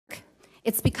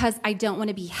It's because I don't want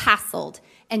to be hassled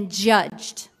and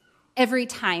judged every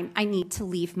time I need to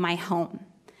leave my home.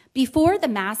 Before the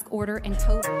mask order and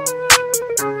total.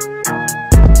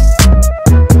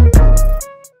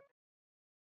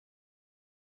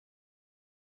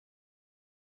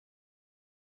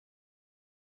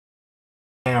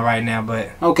 Right now, but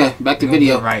okay, back to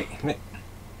video. Right.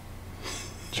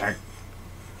 Jerk.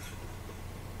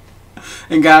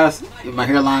 And guys, my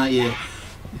hairline, yeah,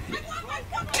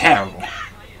 terrible.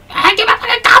 I get my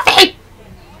fucking coffee.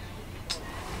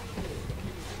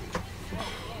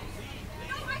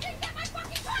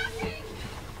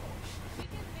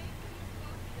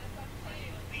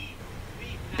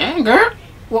 Dang, girl.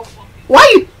 Well, why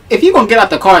you? If you gonna get out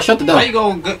the car, shut the door. Why you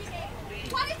gonna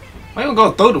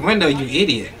go through the window, you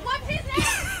idiot?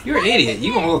 You're an idiot.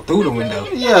 You gonna go through the window?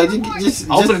 Yeah, just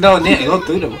open the door and then go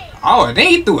through the. Oh, then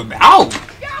he threw it back. Oh.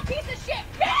 You're a piece of shit,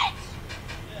 bitch!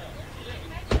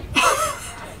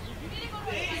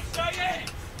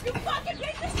 You fucking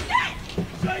piece of shit!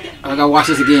 I gotta watch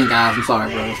this again, guys. I'm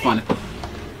sorry, bro. It's funny.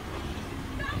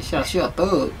 She a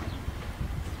thug.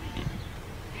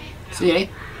 See,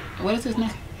 what is his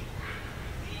name?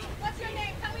 What's your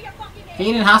name? Tell me your fucking name. He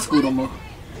ain't in high school no more.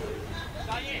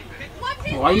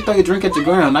 Why you throw your drink at the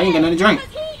ground? Now you ain't got nothing to drink. He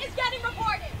is getting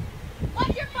reported.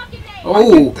 What's your fucking name?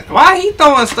 Oh. Why he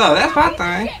throwing stuff? That's my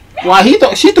thing. Why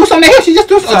she threw something at him? She just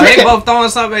threw so a drink. They both throwing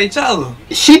something at each other.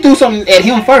 She threw something at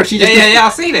him first. She just yeah, I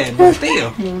see that, but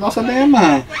still. Lost her damn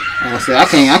mind. Like I said, I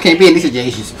can't be in these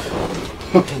situations.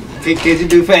 Could you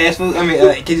do fast food? I mean,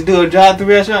 could you do a drive-through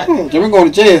restaurant? We're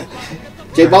going to jail.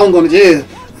 Jay Ballin going to jail.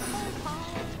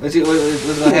 What's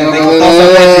gonna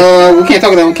happen? We can't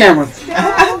talk about that on camera.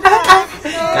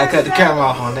 Gotta cut the camera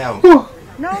off on that one.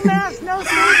 No mask, no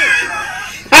service.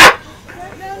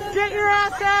 Get your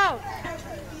ass out.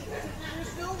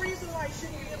 There's no reason why you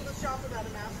shouldn't be able to shop without a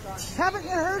mask on. Haven't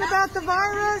you heard about the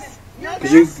virus?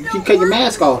 Because you cut your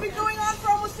mask off. It's been going on for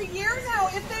almost a year now.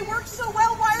 If they work so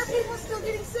well, why are people still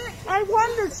getting sick? I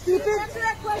wonder, stupid. Can you answer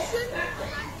that question?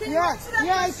 Yes,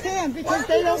 yeah, I can, because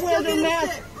they don't wear their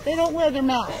mask. They don't wear their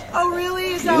mask. Oh,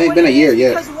 really? Is that it ain't been a year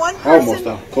yet. Because one person, almost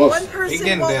though. Close. One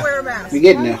person won't wear a mask. We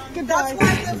getting there. Goodbye.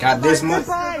 Got this month.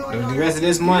 The rest of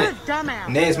this month.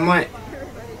 Next month.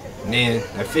 Then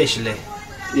officially.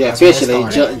 Yeah, officially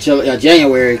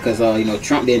January, because you know,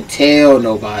 Trump didn't tell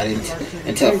nobody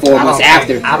until 4 months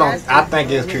after. I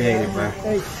think it's creative, bro.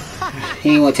 He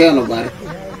ain't want to tell nobody.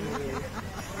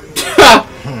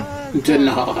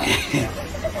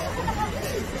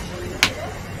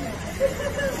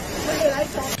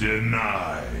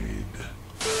 Denied.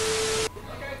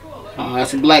 Oh,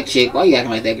 that's a black chick. Why you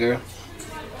acting like that, girl?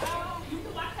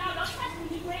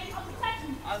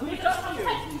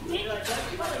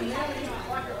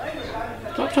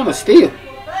 Stop trying to steal.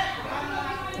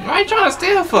 Why you trying to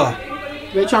steal for?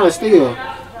 They're trying to steal.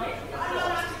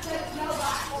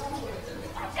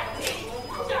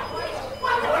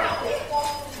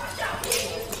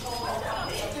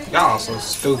 Y'all so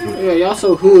stupid. Yeah, y'all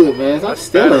so hood, man. Stop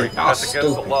stealing. That's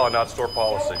against the law, not store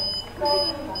policy.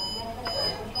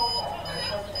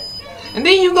 And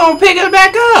then you gonna pick it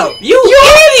back up. You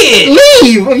idiot!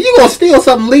 Leave! If you gonna steal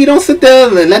something, leave. Don't sit there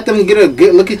and let them get a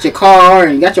good look at your car,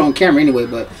 and you got you on camera anyway.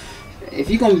 But if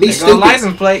you gonna be stupid,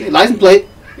 license plate.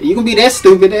 You gonna be that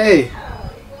stupid, hey.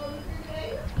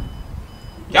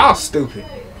 Y'all stupid.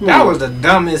 That was the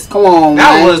dumbest. Come on,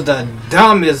 that was the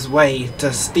dumbest way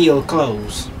to steal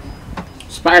clothes.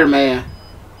 Spider-Man.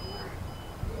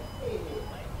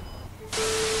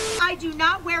 I do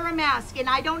not wear a mask, and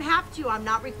I don't have to. I'm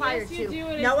not required to.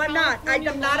 No, I'm not.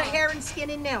 I'm not a hair and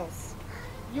skin and nails.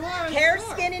 You are a hair,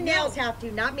 store. skin, and nails have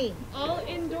to, not me. All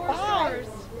indoor stores.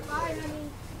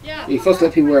 Yeah. You're supposed to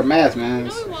let people wear masks, man.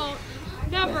 No, we won't.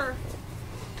 Never.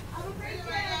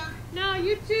 No,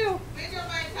 you too.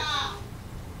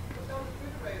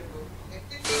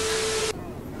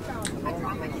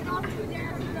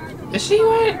 Is she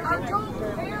wearing?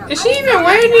 Is she even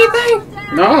wearing anything?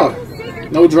 No.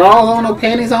 No drawers on, no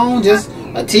panties on, just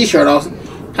a t-shirt on.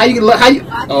 How you look? How you?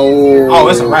 Oh. Oh,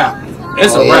 it's a wrap.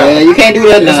 It's a wrap. Yeah, you can't do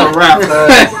that now. It's a wrap.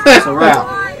 It's a wrap.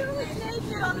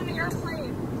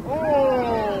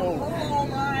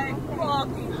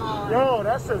 Yo,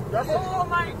 that's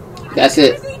That's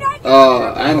it. I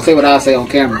ain't gonna say what I'll say on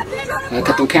camera. I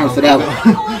cut them cameras for that one.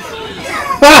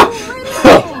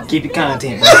 Keep your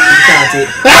content, bro. Keep your content.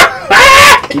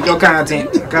 Keep your content,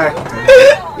 okay?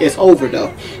 It's over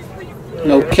though.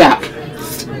 No cap.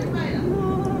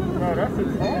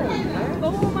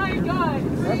 Oh my god.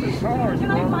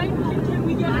 Can I find you? Can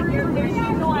we get her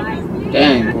information? No, I don't.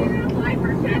 Dang, boy.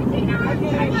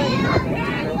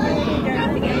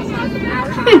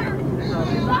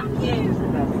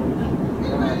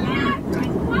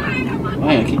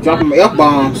 dropping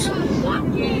F-bombs.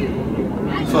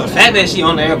 For the fact that she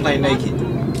on the airplane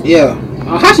naked. Yeah.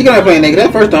 How she got on the airplane naked?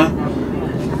 That first time.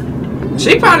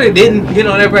 She probably didn't get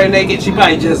on the airplane naked. She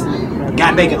probably just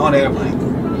got naked on the airplane.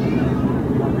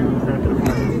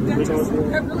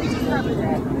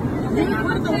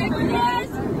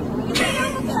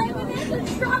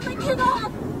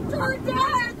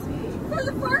 For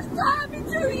the first time in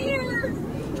 2 years!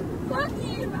 Fuck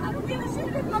you! I don't give a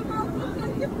shit if I'm on the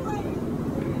fucking plane!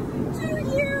 2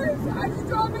 years! I just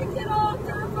dropped my kid off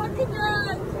to her fucking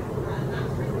dad!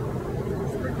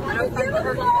 I don't give a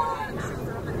fuck!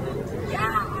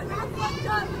 Yeah, I got fucked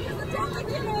up because I dropped my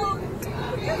kid off!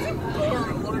 Because of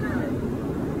court order!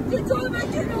 You dropped my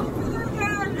kid off for their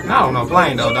dad! Not on no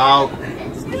plane though, dog.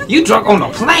 You drunk on the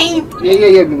plane?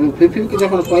 Yeah. People can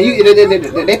jump on the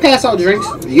plane. They pass out drinks.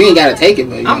 You ain't gotta take it,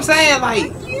 but I'm saying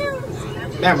like,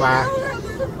 never mind.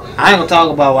 I ain't gonna talk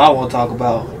about what I want to talk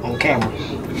about on camera.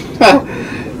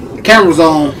 The camera's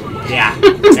on. Yeah,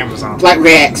 camera's on. Black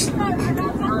reacts.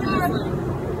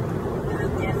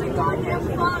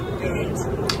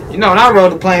 You know, when I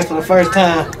rode the plane for the first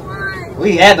time,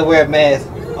 we had to wear a mask.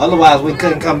 Otherwise, we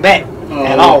couldn't come back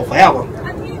at all forever.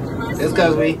 It's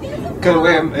because we couldn't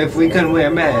wear if we couldn't wear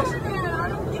a mask.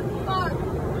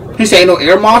 He say no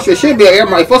air marshal. It should be an air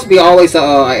marshal. It's supposed to be always an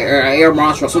air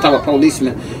marshal or some type of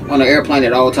policeman on the airplane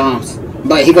at all times.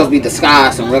 But he supposed to be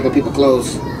disguised in regular people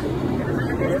clothes.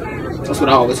 That's what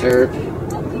I always heard.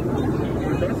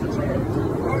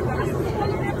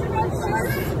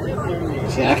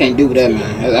 See, I can't do that,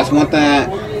 man. That's one thing.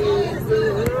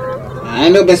 I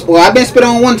ain't never been. Well, I've been spit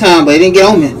on one time, but it didn't get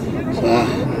on me. So I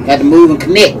had to move and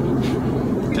connect.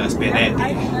 Just been that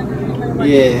day.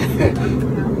 Yeah.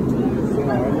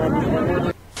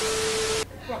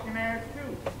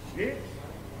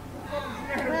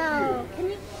 Wow, can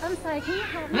you, I'm sorry, can you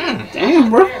help me? Damn,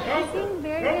 bro. I'm feeling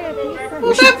very good.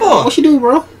 What's that for? What she do,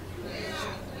 bro?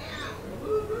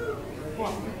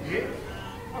 Wow.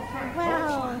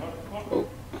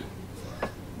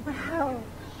 Wow.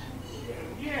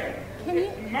 Can you?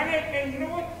 My name, and you know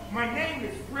what? My name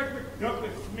is Frederick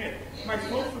Douglas Smith. My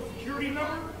social security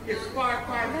number is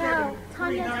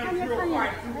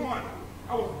 557-390-521.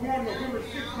 I was born November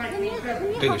 6,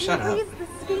 1970. Dude, shut up.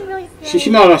 She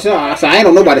know what I'm saying. So I ain't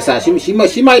on nobody's side. She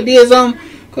might did something.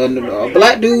 Cause a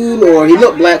black dude, or he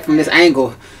look black from this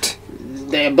angle.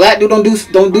 That black dude don't do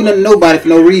nothing to nobody for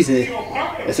no reason.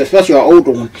 It's especially an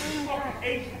older one.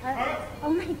 Oh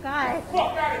my god.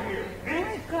 Oh my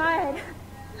god.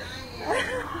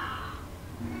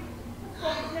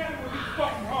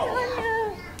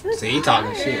 See, he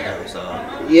talking shit though, so.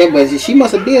 Yeah, but she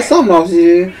must have did something else.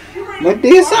 Must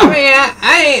did something. I mean,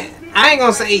 I ain't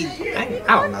gonna say.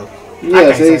 I don't know.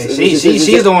 Yeah,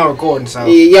 she's the one recording, so.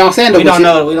 Yeah, I'm saying though. We don't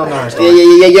know her story.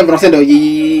 Yeah. But I'm saying though,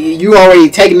 you already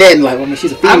taking that and like, I mean,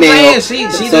 she's a female. I'm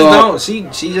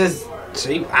saying she just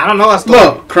I don't know her story.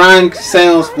 Look, crying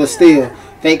sounds, but still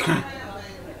fake crying.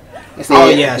 Oh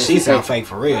yeah, she sound fake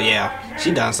for real. Yeah,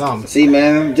 she done something. See,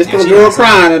 man, just because a girl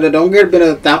crying, don't get a bit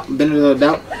of doubt.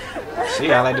 She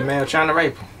got like the man was trying to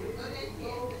rape her.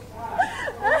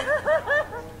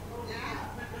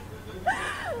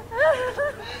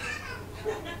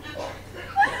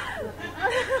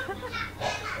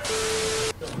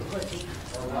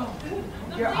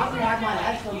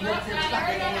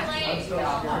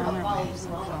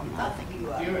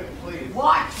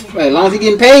 Hey, as long as he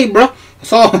getting paid, bro.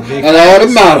 That's all that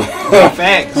matters.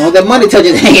 Facts. All that money touch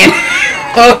his hand.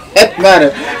 All that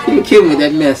matter. You kill me with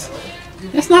that mess.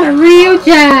 That's not a real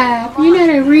job. You're not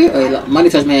a real. Hey, look, money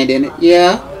touch my hand, didn't it?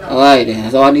 Yeah. All right, then.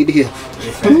 That's all I need to hear. I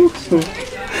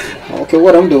don't care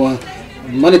what I'm doing.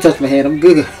 Money touch my hand. I'm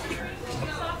good.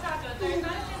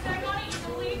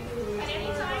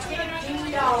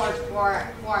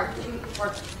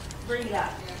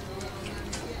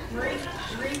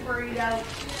 Three burritos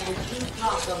and 2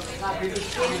 tacos. We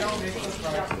don't make the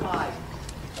prices.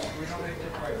 We don't make the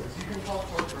prices. You can call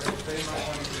corporate. They might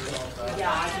want to do it all that.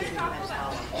 Yeah, I can do that.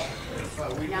 But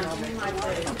we Now, don't give me make my the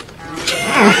food.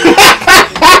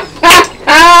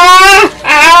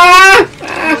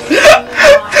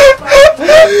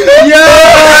 Yo!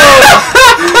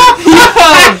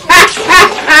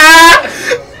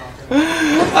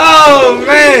 Oh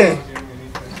man!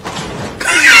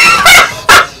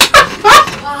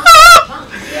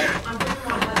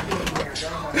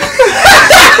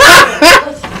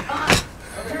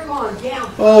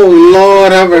 Oh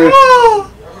Lord, ever. You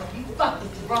fucking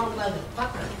wrong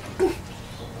motherfucker.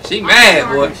 She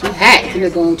mad, boy. She hot. She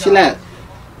just gonna chill out.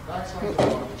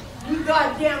 You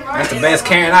goddamn right. That's the best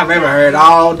Karen I've ever heard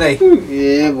all day.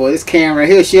 Yeah, boy, this Karen right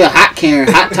here, she a hot Karen,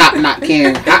 hot top knot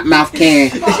Karen, hot mouth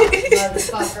Karen.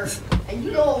 And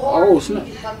you know Oh, snap.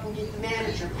 you fucking get the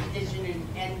manager position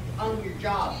and own your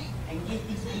job and get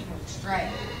these people straight.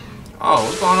 Oh,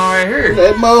 what's going on right here?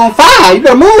 That mug on fire. You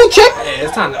better move, check. Yeah,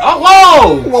 it's time to. Oh,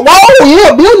 whoa! Whoa,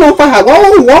 yeah, building on fire.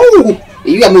 Whoa, whoa.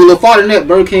 You gotta move a little farther than that.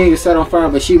 Burger King is set on fire,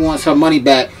 but she wants her money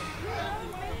back.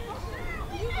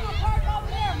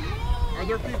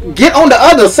 Get on the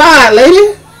other side,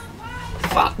 lady.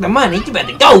 Fuck the money. You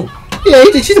better go. Yeah,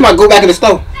 she's about to go back in the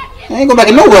store. I ain't go back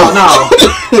in nowhere. Oh,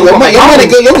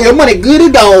 no. your money good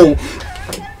and gone.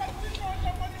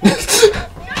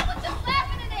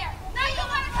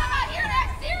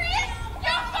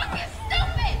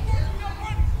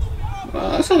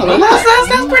 That sounds like a lot.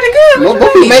 That's pretty good.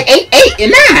 Both you make 8, 8,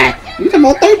 and 9. You talking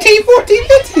about 13, 14,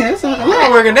 15. That sounds like a lot. I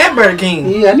work at that Burger King.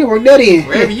 Yeah, I need to work that in.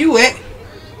 Wherever you at.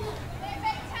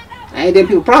 I ain't them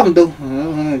people problem though.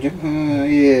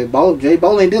 Yeah, Jay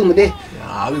Ball ain't dealing with that.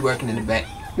 Nah, I'll be working in the back.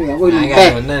 Yeah, I ain't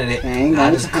got to do none of that.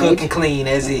 I just cook and clean.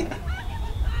 That's it.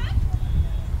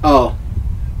 Oh.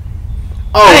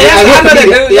 Hey, yeah, I know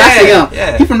that dude. I see him.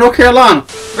 Yeah. He from North Carolina.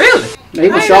 Really? Yeah, he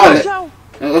from Charlotte.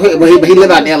 But he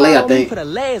live out in LA, I think. For the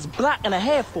last block and a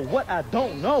half for what I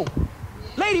don't know.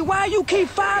 Lady, why you keep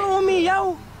following me,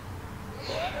 yo?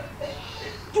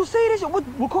 You see this?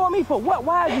 Record me for what?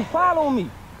 Why are you following me?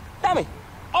 Damn it.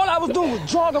 All I was doing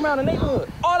was jogging around the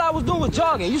neighborhood. All I was doing was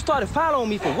jogging. You started following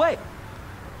me for what?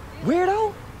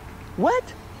 Weirdo? What?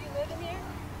 Do you live in here?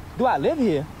 Do I live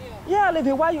here? Yeah, I live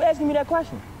here. Why are you asking me that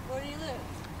question? Where do you live?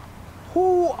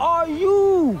 Who are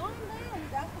you? Calm down.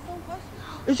 That's the same question.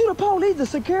 Is you the police, the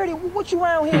security? What you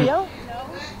around here, yo? No.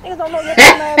 Niggas don't know your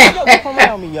name. Yo, get from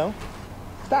around me, yo.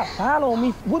 Stop following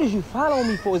me. What is you following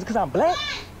me for? Is it because I'm black?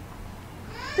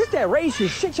 This that racist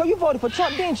shit, yo. You voted for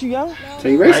Trump, didn't you, yo? No. So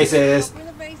you racist? You're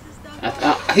the racist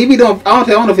stuff. He be doing. I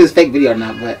don't know if it's fake video or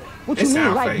not, but What It you mean,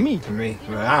 sounds like fake me? to me,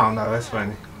 but I don't know. That's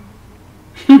funny.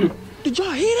 Did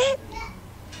y'all hear that?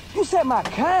 You said my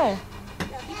kind.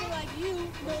 Yeah, people like you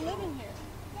don't live in here.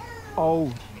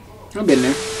 Oh. I've been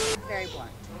there. Very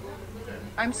blunt.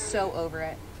 I'm so over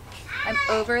it. I'm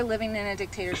over living in a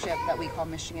dictatorship that we call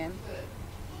Michigan.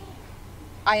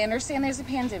 I understand there's a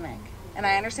pandemic, and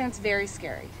I understand it's very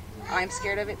scary. I'm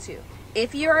scared of it too.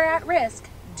 If you are at risk,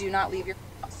 do not leave your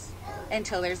house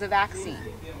until there's a vaccine.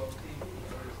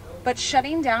 But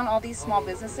shutting down all these small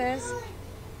businesses,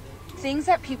 things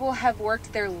that people have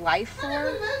worked their life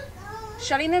for,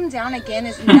 shutting them down again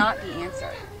is not the answer.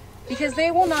 Because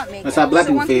they will not make That's it. how black So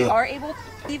people once we feel. are able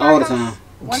to leave All our the house, time.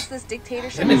 once this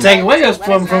dictatorship They've been taking away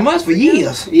from us for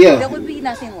years. Yeah. there would be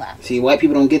nothing left. See, white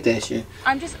people don't get that shit.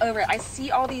 I'm just over it. I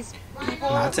see all these people,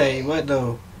 I'll tell you what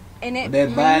though. and it With that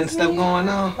Biden brings stuff me, going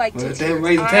on, like, to with them tears.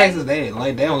 raising taxes, they don't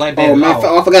like that Oh at man,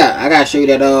 all. I forgot. I gotta show you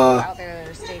that. out there that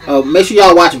are stating, Make sure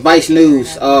y'all watch Vice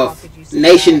News. how could you say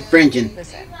Nation that? Fringing.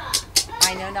 Listen,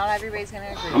 I know not everybody's gonna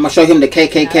agree. I'm gonna show him the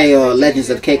KKK legends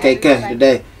of the KKK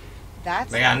today.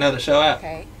 That's They got another show out.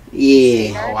 okay.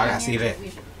 Yeah. Oh, I gotta see that.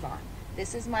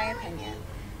 This is my opinion.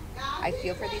 I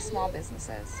feel for these small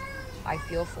businesses. I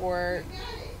feel for.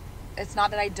 It's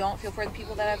not that I don't feel for the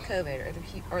people that have COVID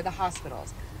or the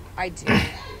hospitals. I do,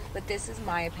 but this is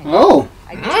my opinion. Oh.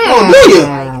 I do do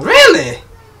you? Really?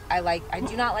 I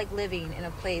do not like living in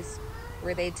a place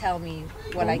where they tell me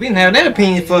what I We didn't have that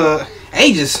opinion for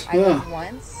ages. I lived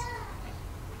once.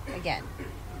 Again,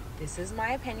 this is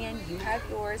my opinion. You have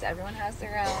yours. Everyone has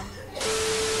their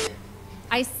own.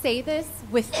 I say this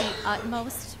with the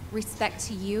utmost respect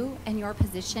to you and your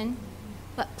position,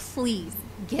 but please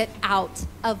get out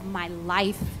of my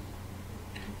life.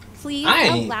 Please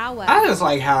allow us. I just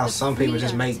like how the some people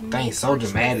just make freedom to things make so our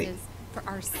dramatic. choices for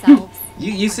ourselves.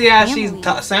 You see how she's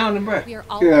Families. sounding, bro? We are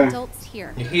all Yeah. adults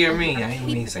here. You hear me? We are I ain't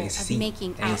mean to say capable of see.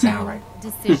 making That ain't our sound own right.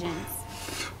 decisions.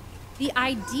 The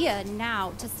idea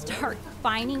now to start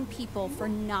fining people for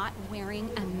not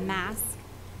wearing a mask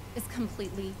is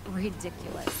completely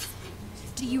ridiculous.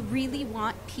 Do you really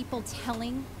want people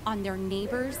telling on their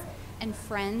neighbors and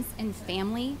friends and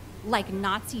family like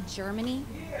Nazi Germany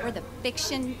or the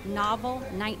fiction novel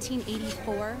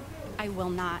 1984? I will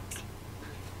not.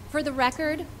 For the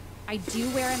record, I do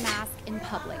wear a mask in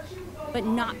public, but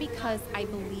not because I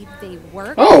believe they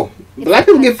work. Oh, It's black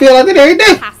people because get filled out there every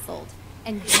day. hassled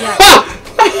and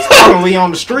judged. When we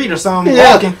on the street or something,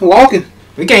 Yeah, walking.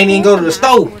 we can't even go to the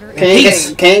store.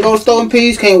 Can't go to the store in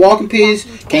peace. Can't walk in peace.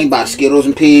 Can't buy Skittles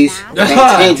in peace.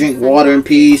 Can't drink water in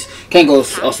peace. Can't go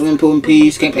swimming pool in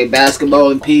peace. Can't play basketball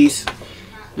in peace.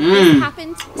 Wow.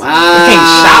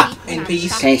 Can't shop in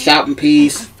peace. Can't shop in I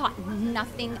peace. thought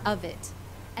nothing of it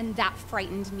and that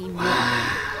frightened me more.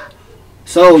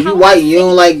 So you white and you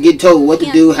don't like get told what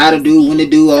to do, how to do, when to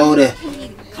do, all that.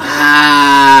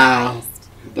 Wow.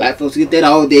 Black folks get that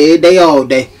all day, all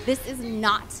day. This is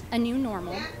not a new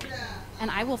normal, and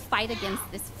I will fight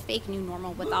against this fake new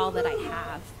normal with all that I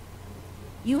have.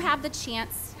 You have the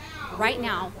chance right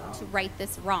now to right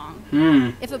this wrong.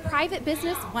 If a private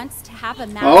business wants to have a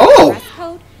mask dress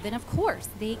code, then of course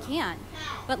they can.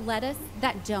 But let us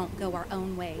that don't go our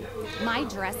own way. My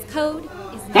dress code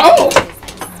is not your business.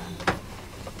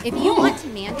 If you want to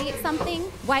mandate something,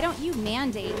 why don't you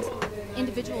mandate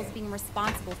individuals being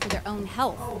responsible for their own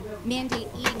health, mandate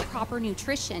eating proper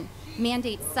nutrition,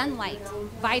 mandate sunlight,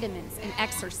 vitamins, and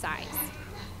exercise.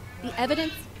 The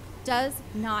evidence does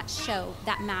not show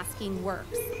that masking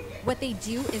works. What they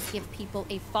do is give people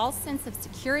a false sense of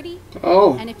security.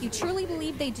 And if you truly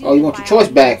believe they do, you want your choice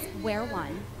back? Wear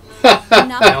one. I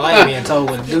don't like being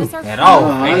told what to do at all.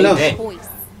 I hate that. Choice.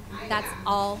 That's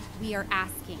all we are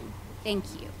asking. Thank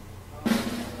you.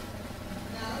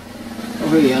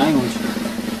 Oh yeah, I ain't want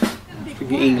you.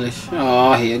 Forget English.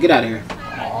 Oh hell, get out of here.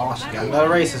 Oh, she got another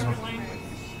racist one.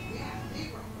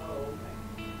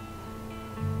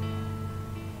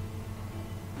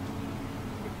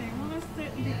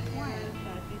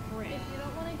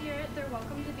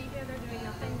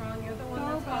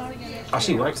 Oh,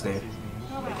 she works there.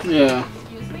 Yeah.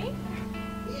 Excuse me?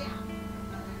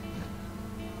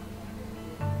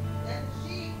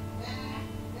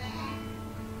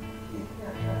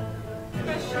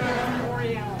 Especially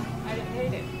L'Oreal. I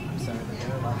hate it. I'm sorry, but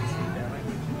there are a lot of things that like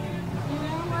You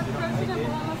know what? President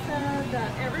Obama said that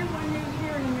everyone moved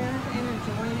here in America and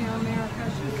enjoying America.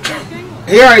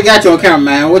 She's He already got you on camera,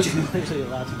 man. What you? literally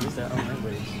allowed to use their own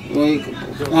language.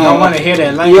 You don't want to hear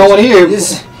that language. You don't want to hear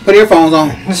it. Put earphones on.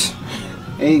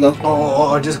 There you go.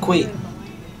 Or just quit.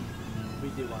 We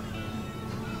do want to.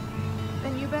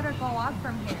 Then you better go on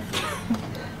from here.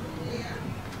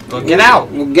 Well, get out.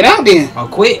 Well, get out then. Or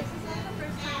quit.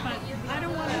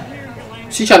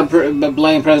 She tried to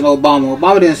blame President Obama.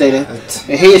 Obama didn't say that.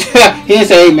 And he didn't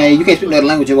say, hey man, you can't speak another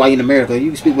language while you're in America. You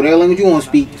can speak whatever language you want to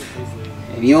speak.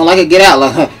 If you don't like it, get out.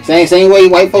 Like same way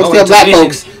white folks tell black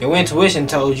folks. Your intuition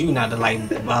told you not to like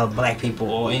black people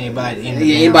or anybody.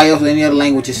 Anybody else with any other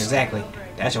languages. Exactly.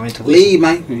 That's your intuition. Leave,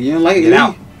 man. If you don't like it, get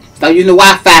out. Stop using the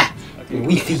Wi-Fi. The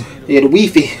Wi-Fi. Yeah, the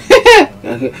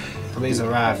Wi-Fi. Police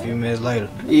arrive a few minutes later.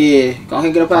 Yeah, go ahead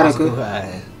and get up out of here.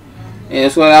 Yeah,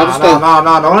 that's what I was saying.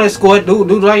 No, don't escort. Do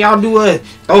like y'all do.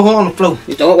 Throw her on the floor.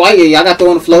 You throw why? Yeah, y'all got to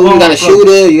throw on the floor. You got to shoot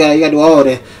her. You got to do all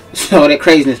that. All that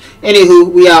craziness.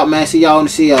 Anywho, we out, man. See y'all on the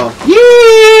see y'all.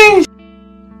 Yeah.